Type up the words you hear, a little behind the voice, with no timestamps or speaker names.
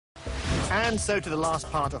And so to the last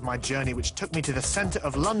part of my journey, which took me to the centre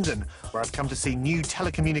of London, where I've come to see new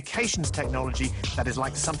telecommunications technology that is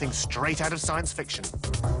like something straight out of science fiction.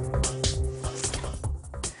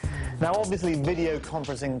 Now, obviously, video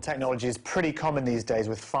conferencing technology is pretty common these days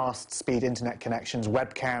with fast-speed internet connections,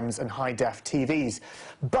 webcams and high-def TVs.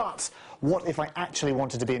 But what if I actually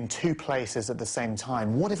wanted to be in two places at the same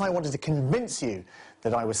time? What if I wanted to convince you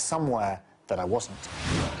that I was somewhere that I wasn't?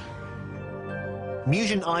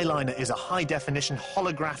 Musion Eyeliner is a high-definition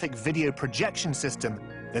holographic video projection system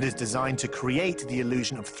that is designed to create the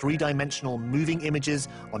illusion of three-dimensional moving images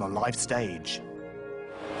on a live stage.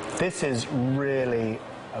 This is really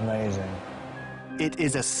amazing. It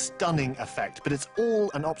is a stunning effect, but it's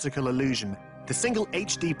all an optical illusion. The single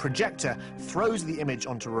HD projector throws the image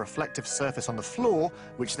onto a reflective surface on the floor,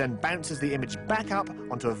 which then bounces the image back up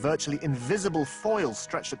onto a virtually invisible foil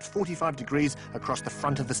stretched at 45 degrees across the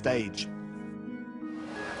front of the stage.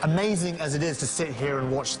 Amazing as it is to sit here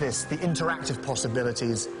and watch this, the interactive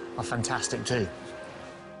possibilities are fantastic too.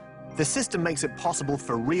 The system makes it possible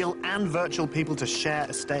for real and virtual people to share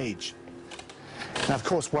a stage. Now, of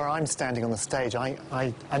course, where I'm standing on the stage,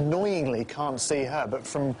 I annoyingly can't see her, but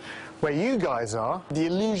from where you guys are, the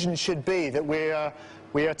illusion should be that we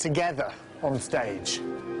are together on stage.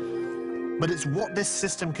 But it's what this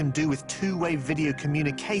system can do with two-way video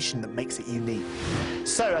communication that makes it unique.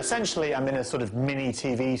 So, essentially, I'm in a sort of mini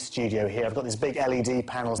TV studio here. I've got these big LED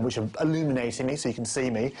panels which are illuminating me so you can see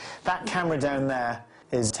me. That camera down there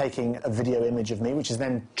is taking a video image of me, which is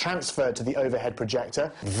then transferred to the overhead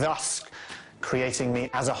projector, thus creating me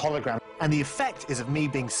as a hologram. And the effect is of me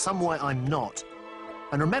being somewhere I'm not.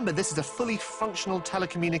 And remember, this is a fully functional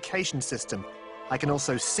telecommunication system. I can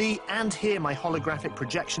also see and hear my holographic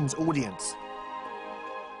projections audience.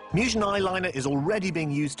 Musion Eyeliner is already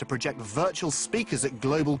being used to project virtual speakers at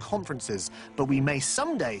global conferences, but we may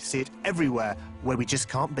someday see it everywhere where we just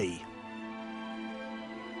can't be.